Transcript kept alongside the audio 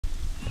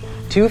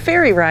2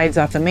 ferry rides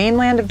off the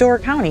mainland of Door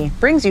County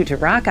brings you to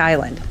Rock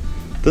Island.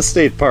 This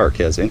state park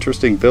has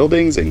interesting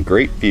buildings and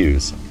great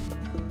views.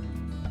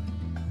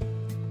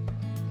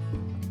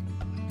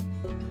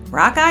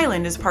 Rock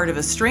Island is part of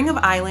a string of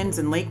islands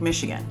in Lake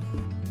Michigan.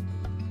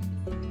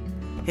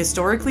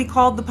 Historically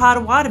called the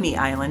Pottawatomie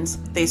Islands,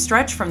 they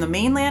stretch from the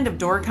mainland of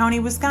Door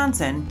County,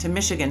 Wisconsin to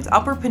Michigan's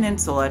Upper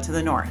Peninsula to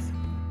the north.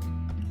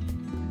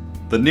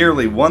 The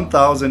nearly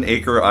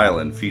 1,000-acre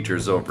island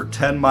features over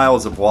 10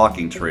 miles of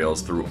walking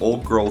trails through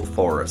old-growth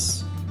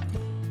forests.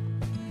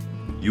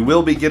 You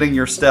will be getting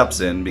your steps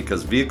in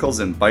because vehicles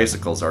and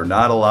bicycles are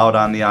not allowed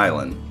on the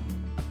island.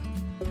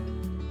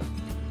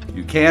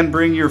 You can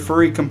bring your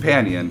furry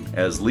companion,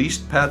 as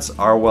leashed pets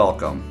are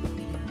welcome.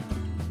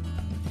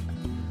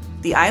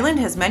 The island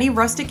has many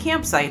rustic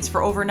campsites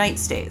for overnight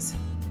stays.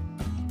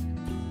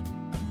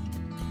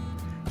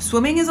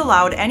 Swimming is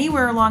allowed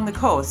anywhere along the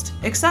coast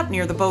except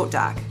near the boat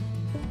dock.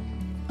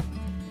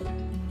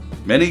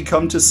 Many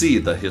come to see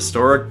the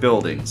historic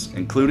buildings,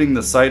 including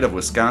the site of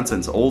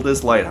Wisconsin's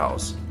oldest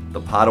lighthouse,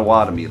 the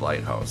Pottawatomie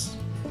Lighthouse.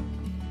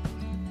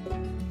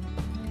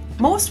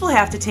 Most will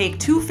have to take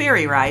 2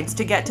 ferry rides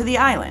to get to the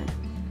island.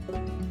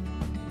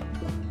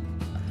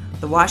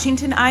 The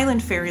Washington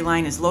Island ferry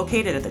line is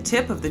located at the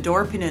tip of the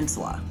Door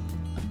Peninsula.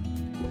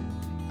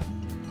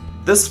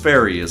 This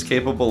ferry is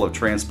capable of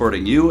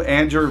transporting you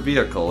and your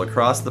vehicle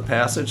across the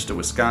passage to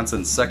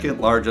Wisconsin's second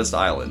largest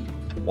island,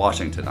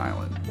 Washington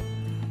Island.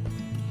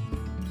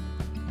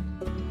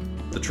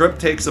 The trip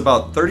takes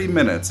about 30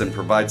 minutes and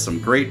provides some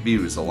great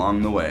views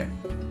along the way.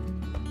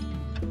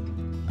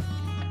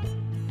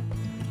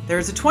 There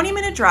is a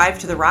 20-minute drive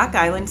to the Rock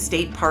Island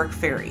State Park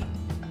ferry.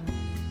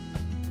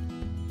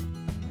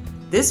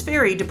 This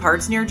ferry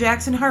departs near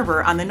Jackson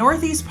Harbor on the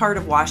northeast part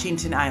of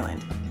Washington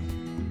Island.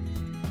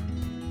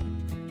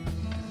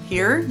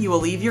 Here, you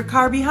will leave your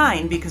car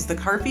behind because the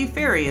car fee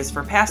ferry is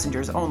for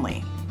passengers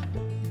only.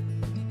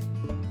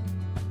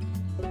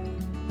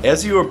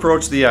 As you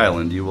approach the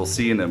island, you will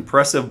see an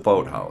impressive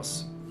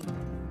boathouse.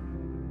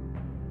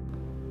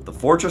 The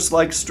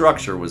fortress-like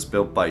structure was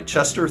built by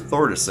Chester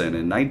Thordarson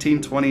in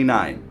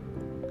 1929.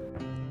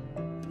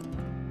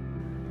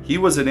 He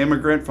was an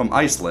immigrant from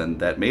Iceland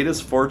that made his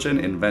fortune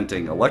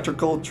inventing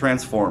electrical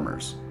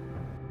transformers.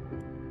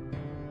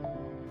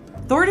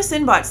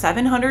 Thordarson bought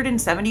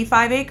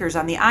 775 acres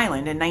on the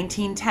island in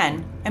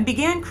 1910 and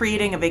began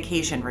creating a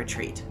vacation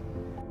retreat.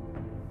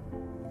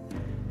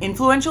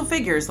 Influential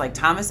figures like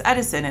Thomas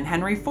Edison and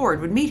Henry Ford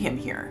would meet him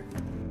here.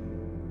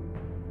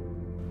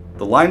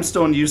 The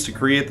limestone used to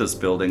create this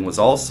building was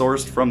all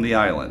sourced from the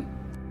island.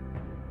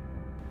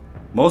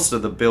 Most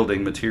of the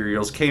building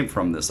materials came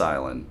from this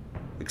island,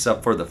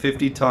 except for the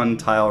 50-ton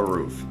tile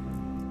roof.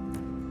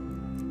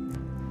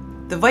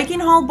 The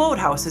Viking Hall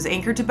boathouse is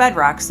anchored to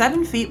bedrock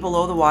 7 feet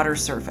below the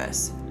water's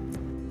surface.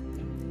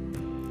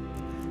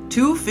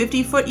 2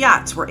 50-foot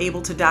yachts were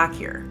able to dock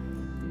here.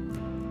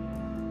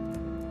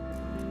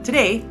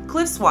 Today,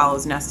 cliff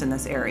swallows nest in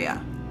this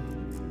area.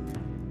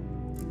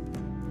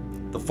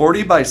 The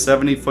 40 by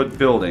 70 foot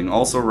building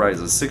also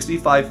rises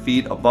 65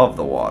 feet above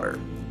the water.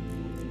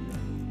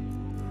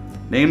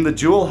 Named the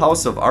Jewel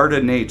House of Art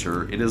and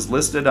Nature, it is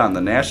listed on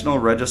the National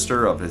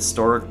Register of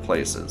Historic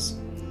Places.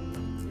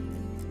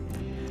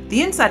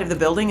 The inside of the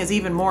building is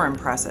even more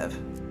impressive.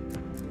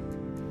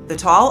 The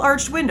tall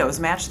arched windows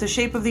match the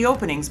shape of the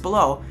openings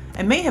below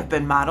and may have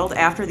been modeled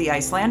after the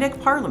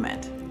Icelandic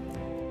Parliament.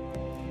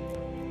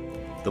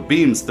 The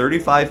beams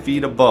 35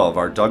 feet above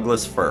are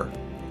Douglas fir.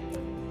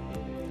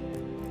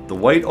 The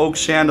white oak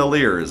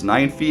chandelier is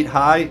 9 feet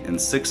high and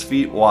 6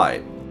 feet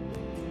wide.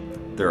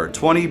 There are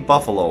 20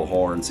 buffalo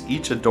horns,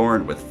 each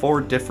adorned with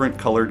 4 different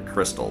colored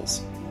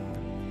crystals.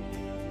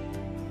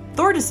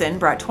 Thordarson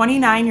brought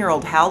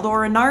 29-year-old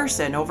Halldór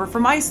Einarsson over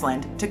from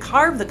Iceland to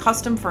carve the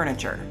custom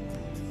furniture.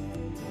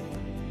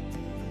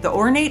 The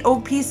ornate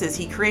oak pieces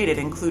he created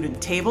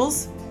included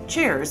tables,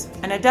 chairs,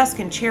 and a desk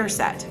and chair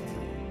set.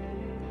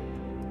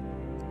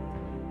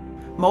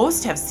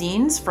 Most have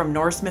scenes from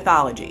Norse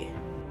mythology.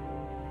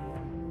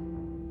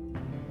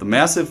 The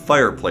massive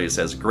fireplace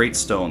has great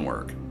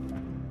stonework.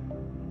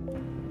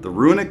 The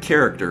runic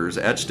characters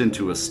etched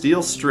into a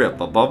steel strip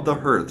above the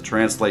hearth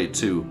translate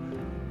to,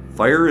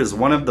 "Fire is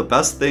one of the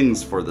best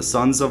things for the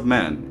sons of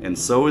men, and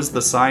so is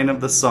the sign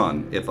of the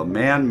sun if a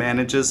man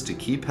manages to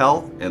keep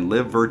health and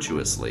live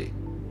virtuously."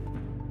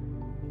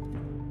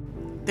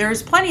 There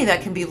is plenty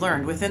that can be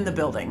learned within the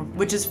building,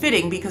 which is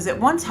fitting because it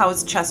once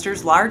housed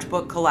Chester's large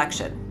book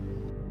collection.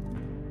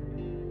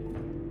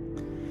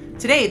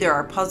 Today there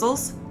are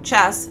puzzles,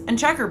 chess, and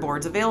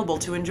checkerboards available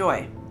to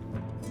enjoy.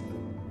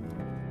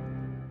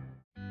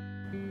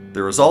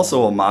 There is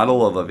also a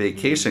model of a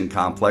vacation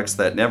complex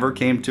that never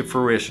came to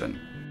fruition.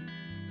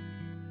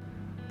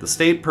 The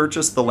state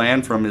purchased the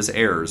land from his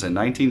heirs in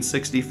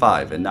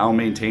 1965 and now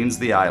maintains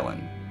the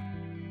island.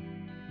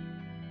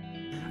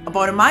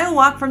 About a mile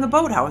walk from the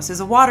boathouse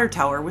is a water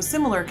tower with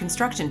similar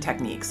construction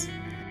techniques.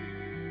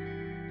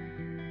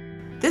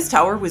 This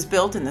tower was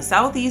built in the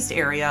southeast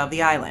area of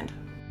the island.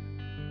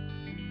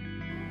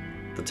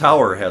 The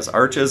tower has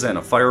arches and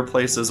a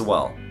fireplace as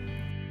well.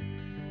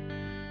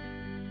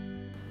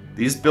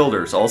 These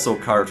builders also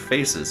carved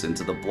faces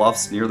into the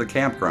bluffs near the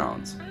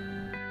campgrounds.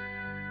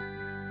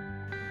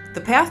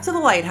 The path to the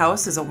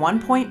lighthouse is a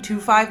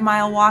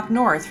 1.25-mile walk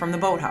north from the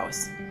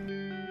boathouse.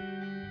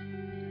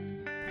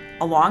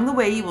 Along the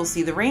way, you will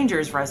see the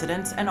ranger's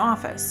residence and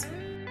office.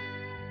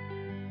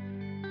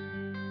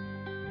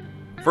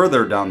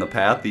 Further down the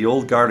path, the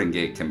old garden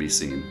gate can be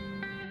seen.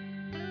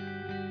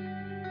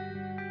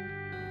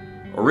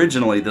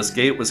 Originally, this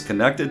gate was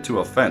connected to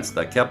a fence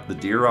that kept the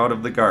deer out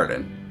of the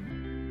garden.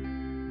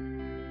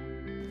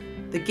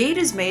 The gate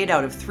is made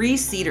out of 3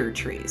 cedar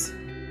trees.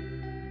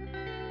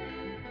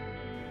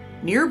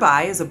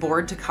 Nearby is a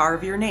board to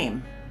carve your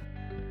name.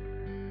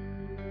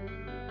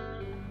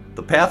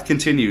 The path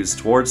continues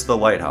towards the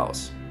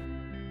lighthouse.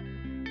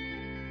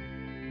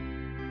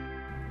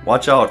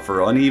 Watch out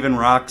for uneven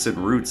rocks and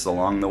roots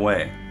along the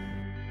way.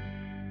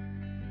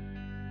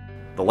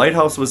 The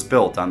lighthouse was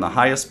built on the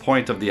highest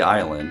point of the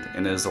island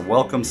and is a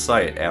welcome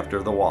sight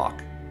after the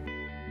walk.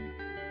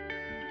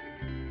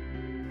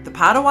 The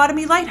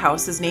Pottawatomie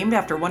Lighthouse is named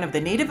after one of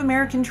the Native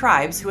American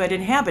tribes who had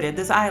inhabited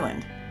this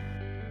island.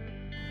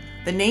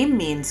 The name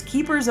means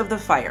keepers of the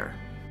fire.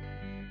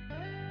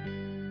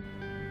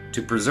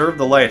 To preserve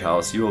the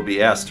lighthouse, you will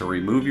be asked to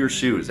remove your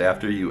shoes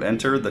after you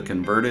enter the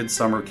converted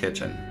summer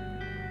kitchen.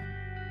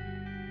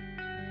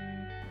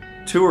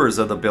 Tours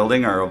of the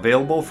building are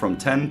available from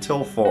 10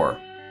 till 4.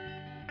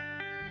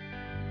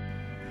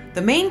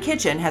 The main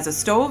kitchen has a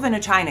stove and a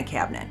china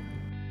cabinet.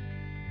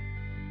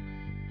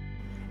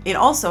 It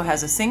also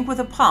has a sink with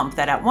a pump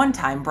that at one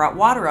time brought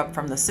water up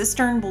from the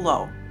cistern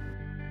below.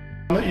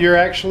 You're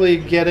actually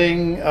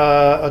getting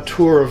a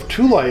tour of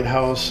 2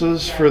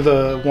 lighthouses for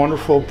the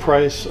wonderful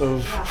price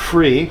of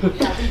free.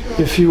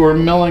 If you were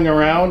milling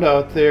around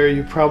out there,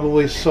 you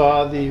probably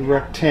saw the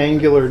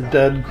rectangular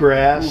dead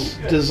grass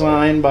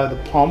design by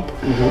the pump.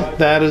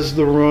 That is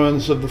the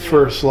ruins of the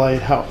first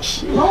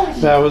lighthouse.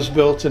 That was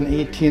built in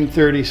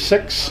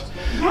 1836.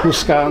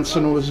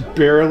 Wisconsin was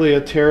barely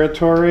a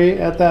territory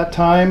at that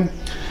time.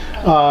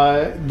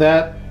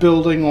 That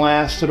building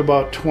lasted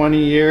about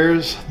 20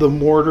 years. The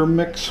mortar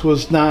mix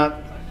was not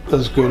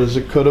as good as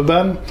it could have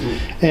been,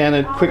 and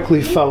it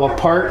quickly fell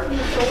apart.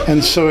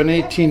 And so in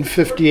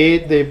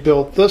 1858 they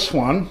built this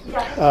one.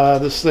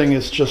 This thing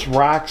is just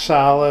rock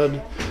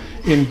solid,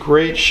 in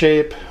great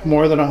shape,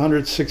 more than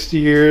 160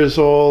 years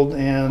old,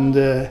 and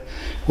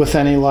with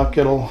any luck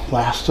it'll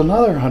last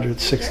another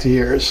 160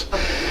 years.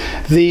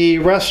 The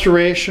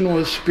restoration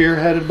was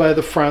spearheaded by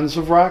the Friends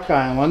of Rock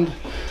Island.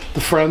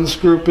 The Friends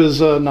group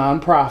is a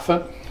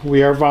nonprofit.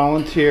 We are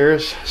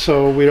volunteers,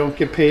 so we don't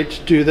get paid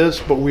to do this,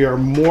 but we are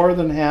more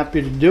than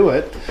happy to do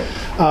it.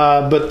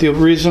 But the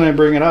reason I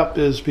bring it up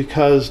is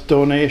because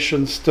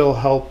donations still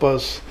help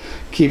us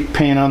keep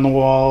paint on the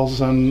walls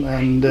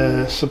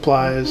and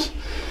supplies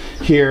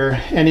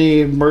here.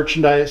 Any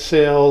merchandise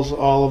sales,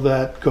 all of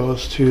that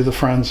goes to the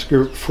Friends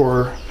group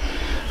for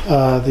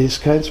these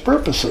kinds of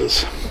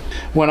purposes.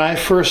 When I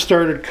first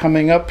started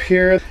coming up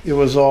here, it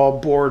was all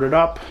boarded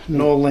up,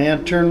 no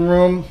lantern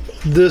room.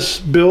 This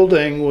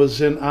building was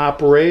in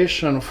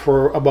operation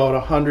for about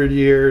 100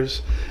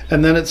 years,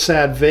 and then it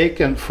sat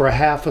vacant for a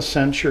half a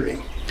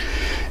century.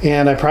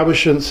 And I probably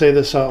shouldn't say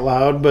this out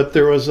loud, but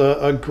there was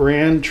a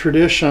grand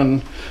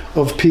tradition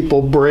of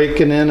people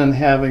breaking in and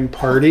having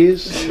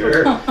parties.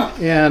 Sure.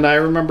 And I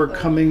remember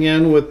coming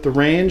in with the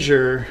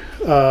ranger,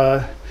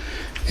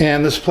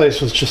 and this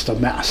place was just a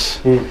mess.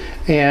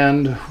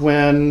 And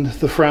when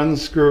the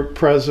Friends Group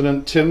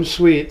president, Tim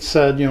Sweet,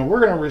 said, you know, we're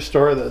going to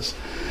restore this,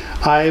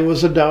 I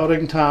was a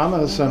doubting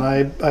Thomas, and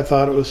I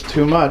thought it was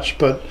too much.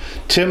 But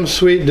Tim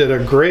Sweet did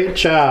a great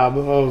job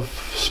of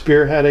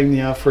spearheading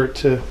the effort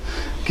to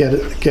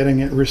getting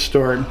it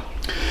restored.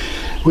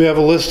 We have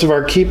a list of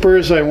our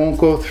keepers. I won't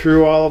go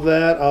through all of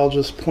that. I'll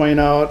just point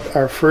out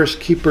our first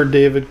keeper,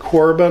 David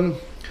Corbin.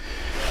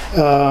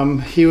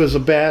 He was a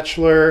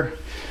bachelor.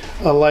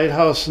 A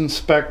lighthouse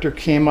inspector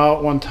came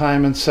out one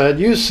time and said,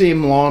 you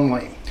seem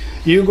lonely.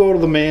 You go to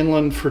the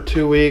mainland for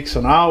 2 weeks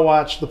and I'll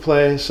watch the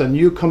place, and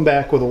you come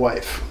back with a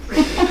wife.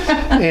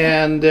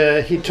 And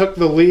he took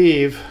the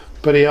leave,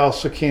 but he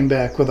also came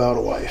back without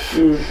a wife.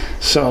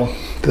 So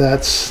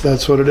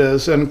that's what it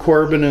is. And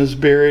Corbin is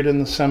buried in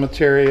the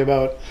cemetery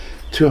about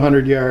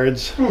 200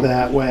 yards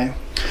that way.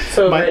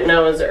 So right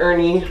now is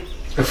Ernie?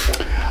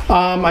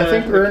 I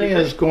think Ernie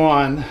is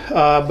gone,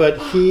 but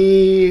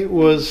he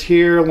was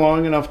here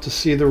long enough to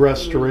see the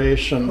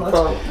restoration.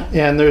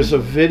 And there's a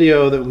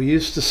video that we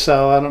used to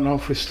sell. I don't know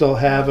if we still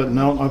have it.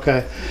 No?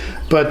 Okay.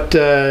 But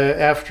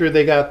after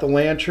they got the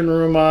lantern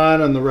room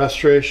on and the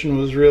restoration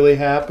was really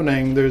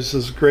happening, there's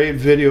this great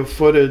video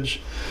footage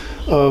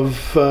of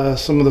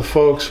some of the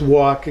folks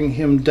walking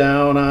him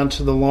down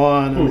onto the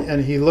lawn,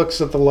 and he looks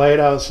at the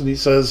lighthouse and he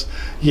says,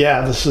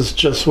 yeah, this is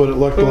just what it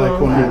looked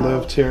like when we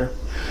lived here.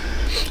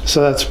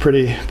 So that's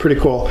pretty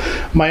cool.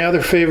 My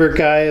other favorite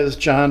guy is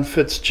John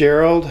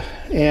Fitzgerald,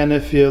 and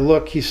if you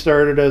look, he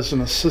started as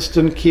an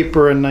assistant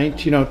keeper in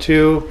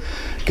 1902,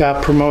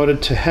 got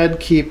promoted to head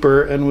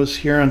keeper, and was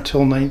here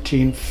until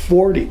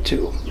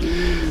 1942.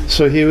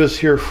 So he was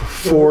here for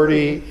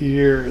 40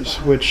 years,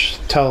 which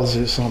tells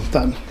you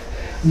something.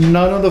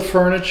 None of the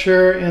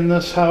furniture in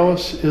this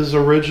house is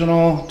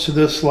original to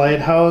this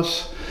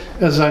lighthouse.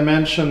 As I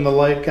mentioned, the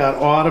light got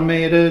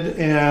automated,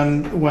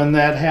 and when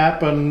that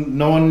happened,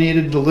 no one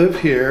needed to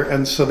live here,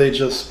 and so they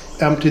just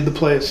emptied the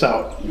place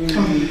out.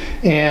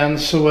 And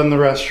so when the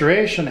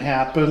restoration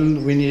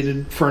happened, we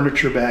needed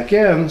furniture back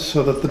in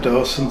so that the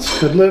docents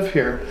could live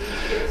here.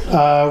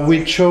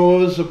 We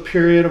chose a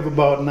period of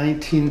about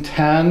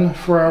 1910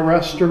 for our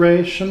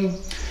restoration,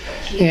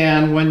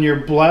 and when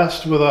you're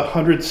blessed with a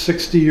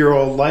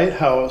 160-year-old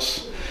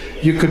lighthouse,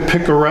 you could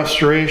pick a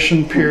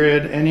restoration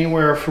period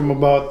anywhere from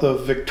about the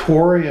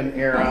Victorian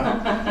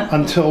era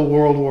until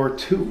World War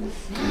II.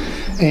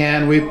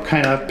 And we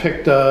kind of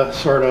picked a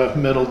sort of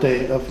middle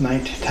date of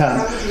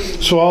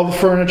 1910. So all the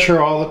furniture,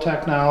 all the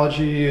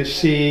technology you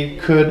see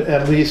could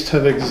at least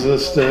have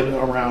existed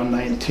around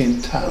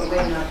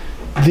 1910.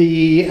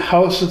 The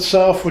house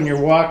itself, when you're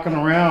walking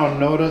around,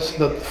 notice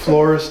that the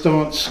floors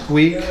don't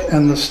squeak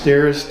and the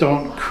stairs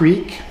don't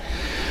creak.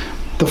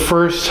 The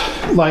first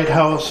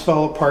lighthouse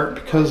fell apart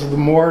because of the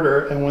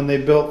mortar, and when they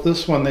built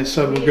this one, they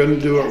said, we're going to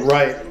do it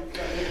right.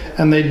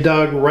 And they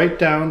dug right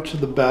down to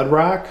the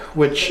bedrock,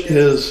 which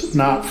is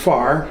not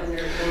far.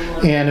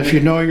 And if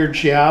you know your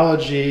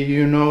geology,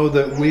 you know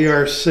that we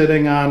are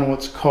sitting on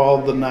what's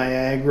called the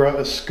Niagara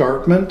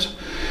Escarpment,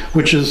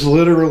 which is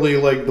literally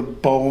like the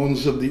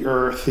bones of the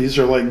earth. These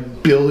are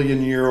like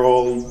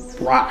billion-year-old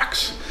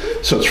rocks,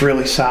 so it's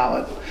really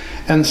solid.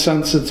 And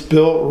since it's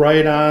built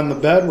right on the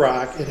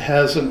bedrock, it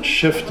hasn't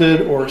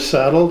shifted or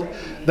settled.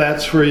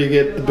 That's where you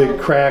get the big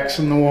cracks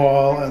in the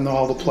wall and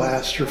all the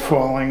plaster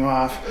falling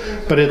off.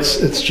 But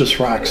it's just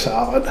rock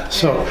solid.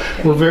 So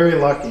we're very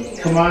lucky.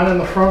 Come on in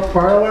the front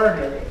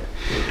parlor.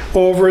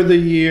 Over the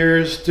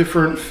years,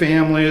 different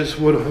families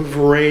would have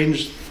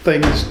arranged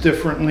things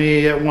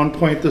differently. At one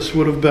point, this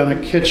would have been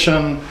a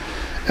kitchen.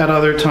 At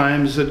other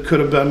times, it could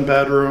have been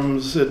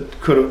bedrooms. It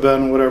could have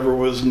been whatever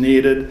was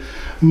needed.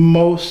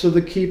 Most of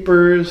the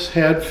keepers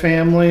had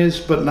families,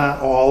 but not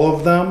all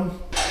of them.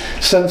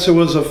 Since it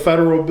was a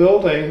federal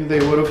building, they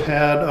would have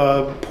had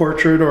a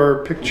portrait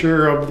or a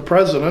picture of the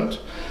president.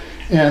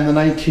 And the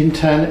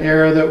 1910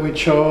 era that we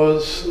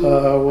chose,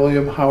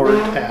 William Howard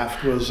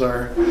Taft was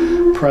our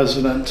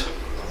president.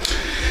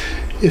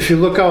 If you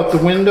look out the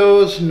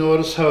windows,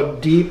 notice how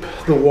deep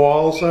the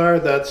walls are.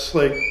 That's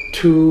like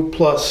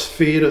 2+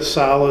 feet of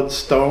solid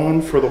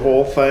stone for the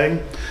whole thing,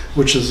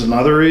 which is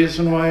another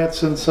reason why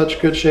it's in such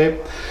good shape.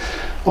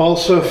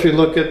 Also, if you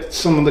look at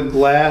some of the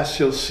glass,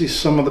 you'll see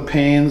some of the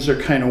panes are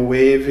kind of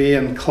wavy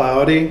and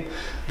cloudy.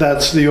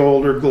 That's the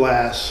older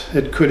glass.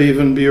 It could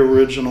even be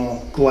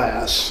original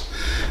glass.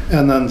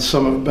 And then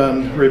some have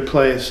been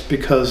replaced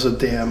because of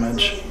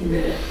damage.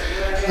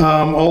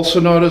 Also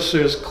notice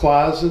there's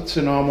closets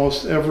in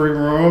almost every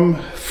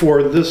room.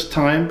 For this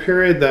time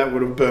period, that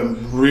would have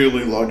been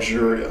really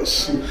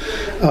luxurious.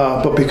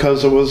 But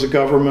because it was a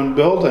government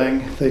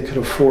building, they could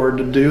afford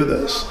to do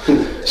this.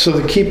 So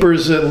the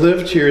keepers that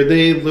lived here,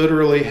 they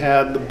literally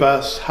had the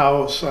best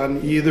house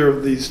on either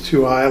of these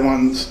two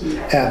islands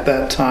at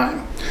that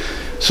time.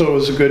 So it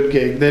was a good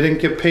gig. They didn't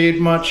get paid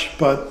much,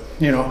 but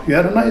you know, you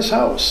had a nice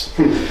house.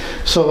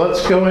 So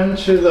let's go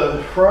into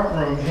the front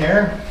room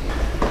here.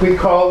 We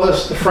call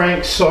this the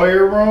Frank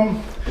Sawyer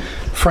room.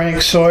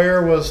 Frank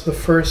Sawyer was the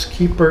first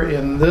keeper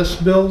in this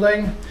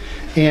building,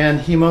 and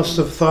he must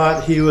have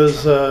thought he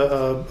was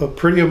a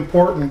pretty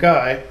important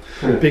guy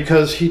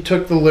because he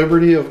took the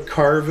liberty of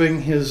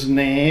carving his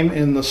name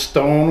in the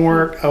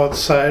stonework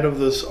outside of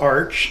this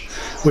arch,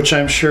 which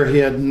I'm sure he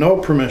had no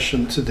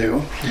permission to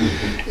do.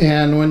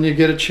 And when you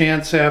get a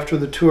chance after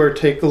the tour,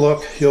 take a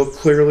look. You'll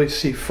clearly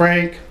see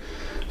Frank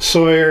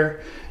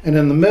Sawyer, and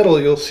in the middle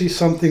you'll see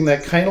something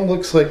that kind of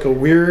looks like a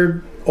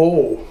weird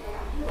O.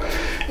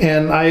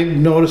 And I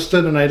noticed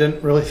it and I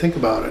didn't really think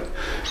about it.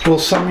 Well,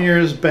 some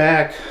years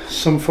back,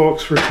 some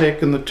folks were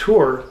taking the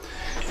tour,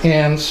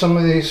 and some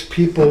of these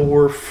people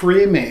were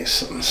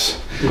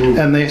Freemasons.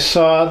 And they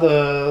saw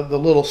the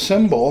little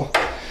symbol,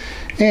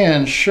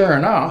 and sure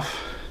enough,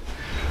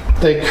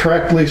 they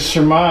correctly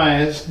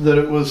surmised that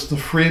it was the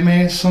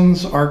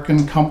Freemasons' arc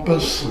and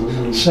compass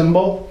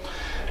symbol,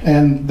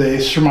 and they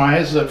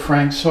surmised that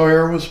Frank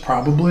Sawyer was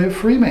probably a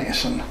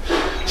Freemason.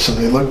 So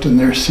they looked in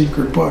their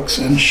secret books,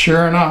 and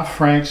sure enough,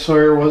 Frank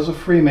Sawyer was a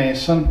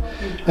Freemason,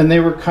 and they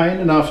were kind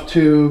enough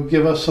to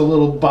give us a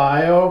little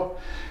bio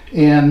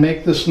and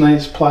make this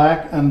nice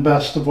plaque, and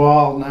best of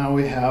all, now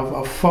we have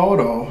a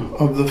photo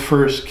of the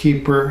first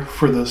keeper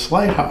for this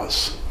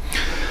lighthouse.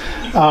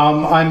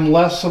 I'm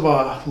less of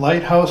a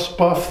lighthouse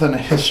buff than a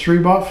history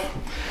buff,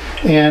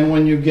 and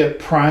when you get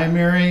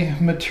primary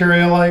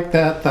material like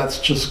that, that's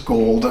just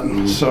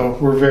golden. So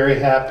we're very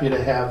happy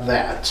to have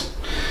that.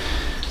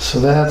 So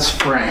that's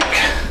Frank.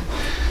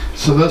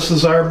 So this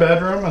is our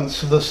bedroom, and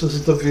so this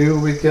is the view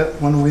we get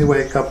when we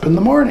wake up in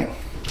the morning.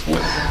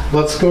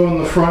 Let's go in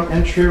the front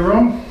entry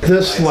room.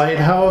 This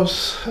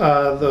lighthouse,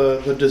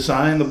 the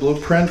design, the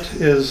blueprint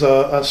is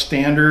a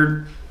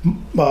standard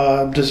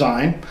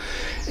design.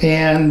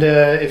 And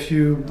if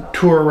you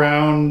tour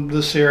around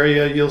this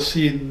area, you'll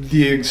see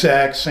the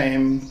exact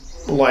same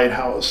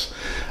lighthouse.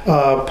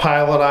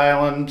 Pilot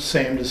Island,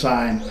 same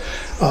design.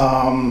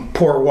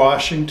 Port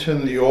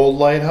Washington, the old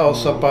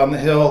lighthouse up on the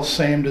hill,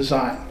 same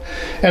design.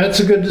 And it's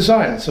a good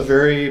design. It's a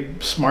very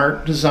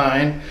smart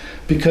design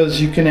because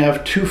you can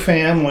have two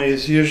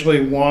families, usually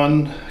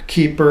one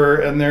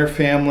keeper and their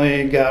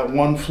family got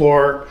one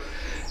floor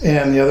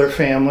and the other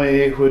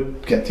family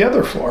would get the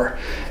other floor.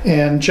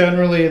 And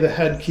generally the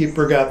head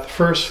keeper got the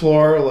first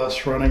floor,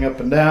 less running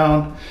up and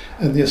down,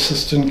 and the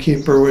assistant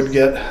keeper would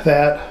get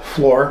that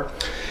floor.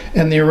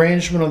 And the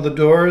arrangement of the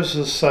doors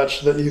is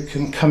such that you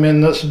can come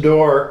in this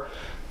door,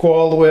 go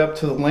all the way up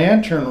to the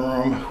lantern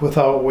room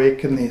without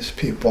waking these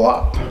people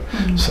up.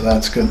 So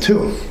that's good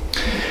too.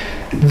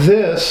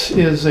 This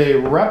is a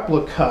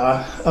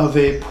replica of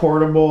a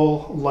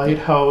portable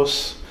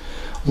lighthouse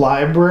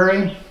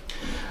library.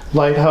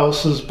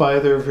 Lighthouses, by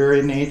their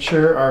very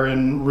nature, are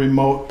in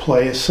remote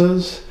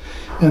places.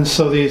 And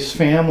so these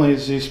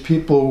families, these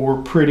people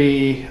were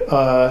pretty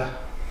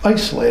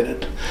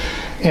isolated.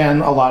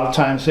 And a lot of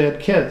times they had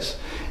kids.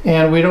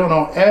 And we don't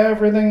know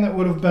everything that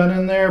would have been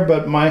in there,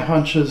 but my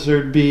hunch is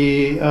there'd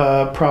be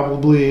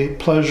probably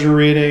pleasure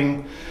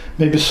reading,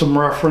 maybe some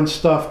reference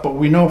stuff, but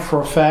we know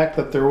for a fact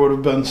that there would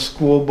have been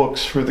school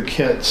books for the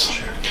kids.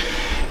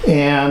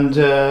 And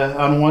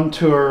on one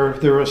tour,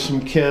 there were some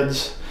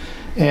kids,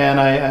 and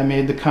I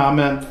made the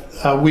comment,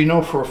 we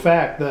know for a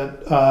fact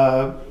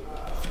that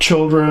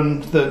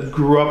children that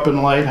grew up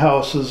in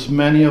lighthouses,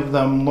 many of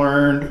them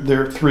learned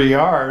their 3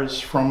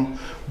 R's from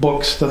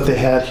books that they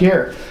had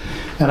here.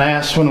 And I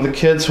asked one of the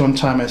kids one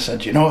time, I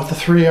said, you know what the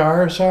 3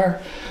 R's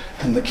are?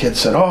 And the kid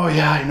said, oh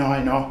yeah,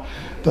 I know.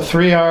 The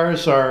 3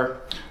 R's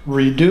are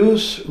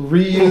reduce,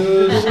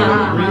 reuse,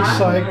 and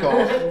recycle.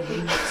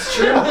 It's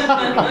true.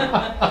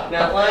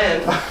 Not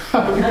lying.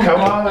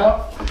 Come on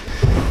up.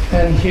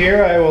 And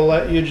here I will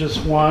let you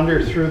just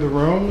wander through the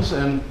rooms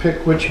and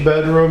pick which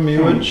bedroom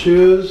you would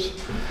choose.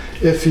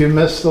 If you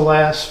missed the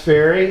last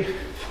ferry,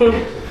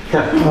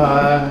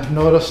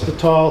 notice the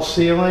tall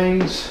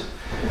ceilings,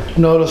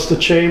 notice the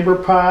chamber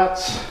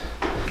pots.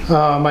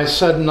 I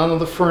said none of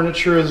the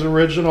furniture is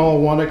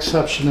original. One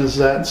exception is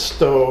that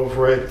stove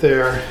right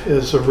there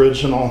is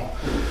original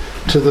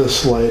to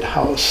this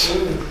lighthouse.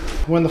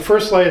 When the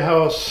first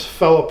lighthouse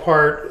fell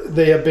apart,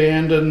 they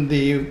abandoned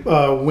the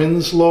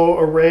Winslow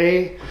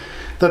array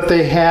that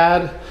they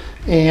had,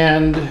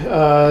 and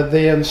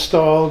they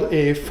installed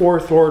a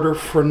 4th order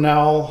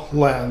Fresnel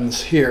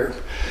lens here,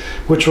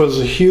 which was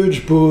a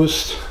huge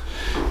boost,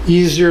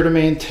 easier to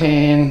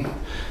maintain,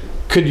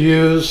 could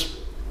use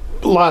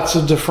lots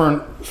of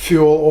different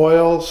fuel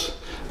oils,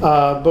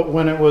 but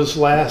when it was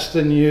last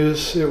in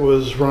use, it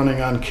was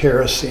running on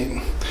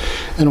kerosene.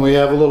 And we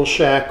have a little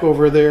shack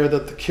over there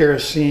that the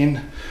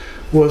kerosene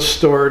was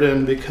stored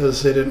in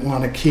because they didn't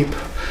want to keep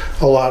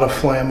a lot of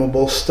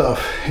flammable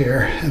stuff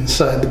here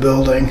inside the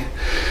building.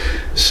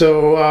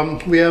 So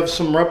we have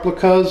some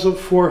replicas of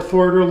 4th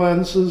order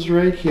lenses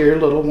right here,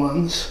 little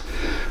ones.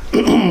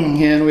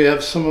 And we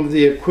have some of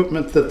the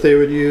equipment that they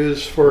would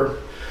use for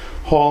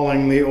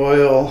hauling the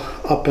oil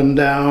up and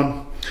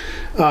down.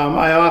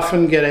 I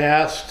often get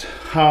asked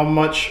how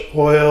much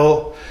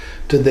oil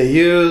did they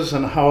use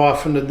and how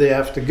often did they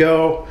have to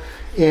go.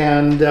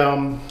 And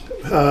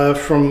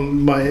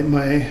from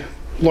my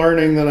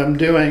learning that I'm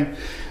doing,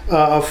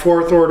 a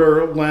 4th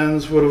order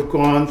lens would have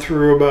gone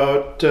through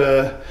about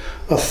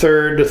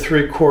 1/3 to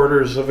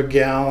 3/4 of a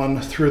gallon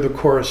through the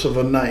course of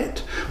a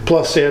night.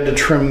 Plus they had to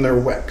trim their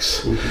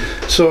wicks.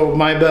 So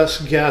my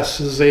best guess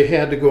is they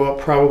had to go up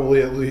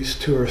probably at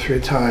least 2 or 3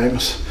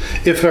 times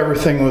if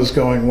everything was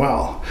going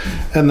well.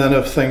 And then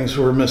if things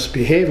were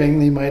misbehaving,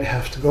 they might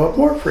have to go up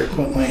more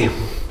frequently.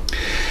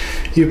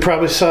 You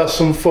probably saw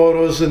some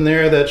photos in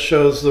there that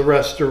shows the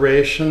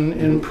restoration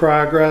in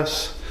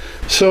progress.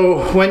 So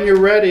when you're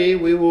ready,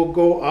 we will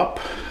go up.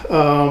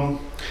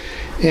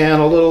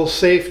 And a little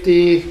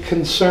safety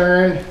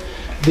concern,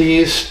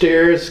 these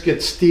stairs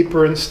get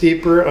steeper and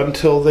steeper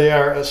until they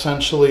are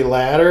essentially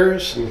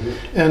ladders.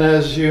 And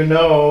as you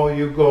know,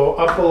 you go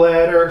up a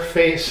ladder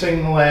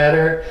facing the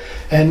ladder,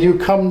 and you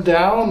come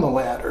down the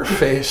ladder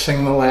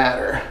facing the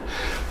ladder.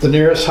 The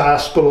nearest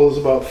hospital is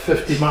about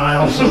 50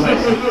 miles away.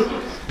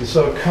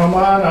 So come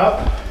on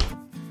up.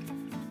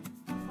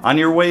 On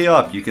your way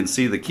up, you can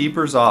see the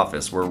keeper's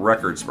office where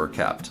records were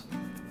kept.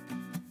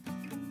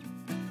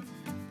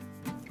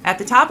 At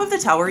the top of the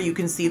tower, you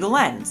can see the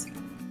lens.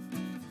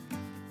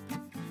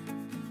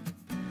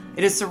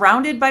 It is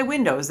surrounded by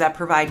windows that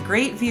provide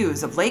great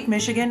views of Lake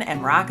Michigan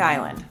and Rock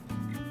Island.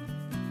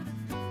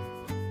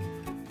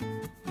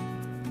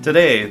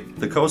 Today,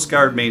 the Coast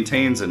Guard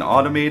maintains an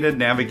automated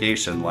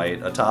navigation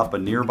light atop a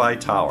nearby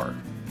tower.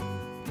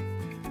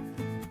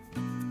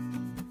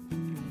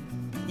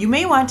 you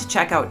may want to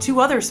check out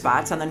 2 other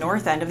spots on the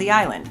north end of the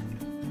island.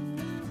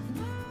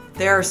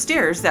 There are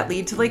stairs that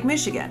lead to Lake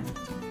Michigan.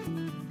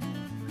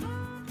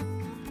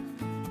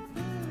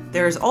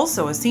 There is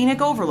also a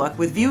scenic overlook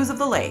with views of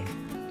the lake.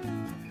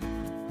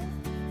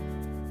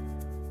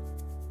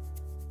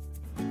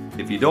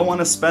 If you don't want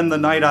to spend the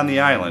night on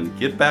the island,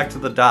 get back to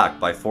the dock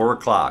by 4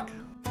 o'clock.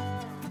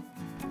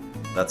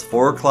 That's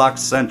 4 o'clock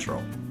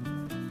Central.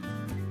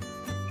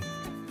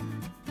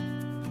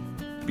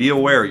 Be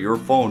aware your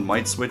phone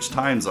might switch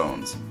time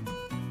zones.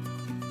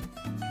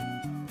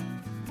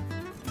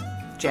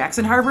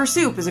 Jackson Harbor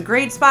Soup is a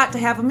great spot to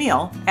have a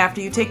meal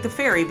after you take the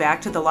ferry back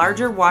to the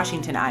larger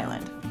Washington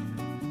Island.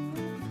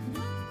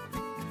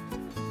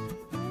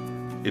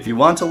 If you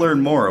want to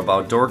learn more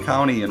about Door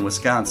County in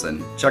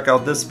Wisconsin, check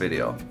out this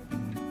video.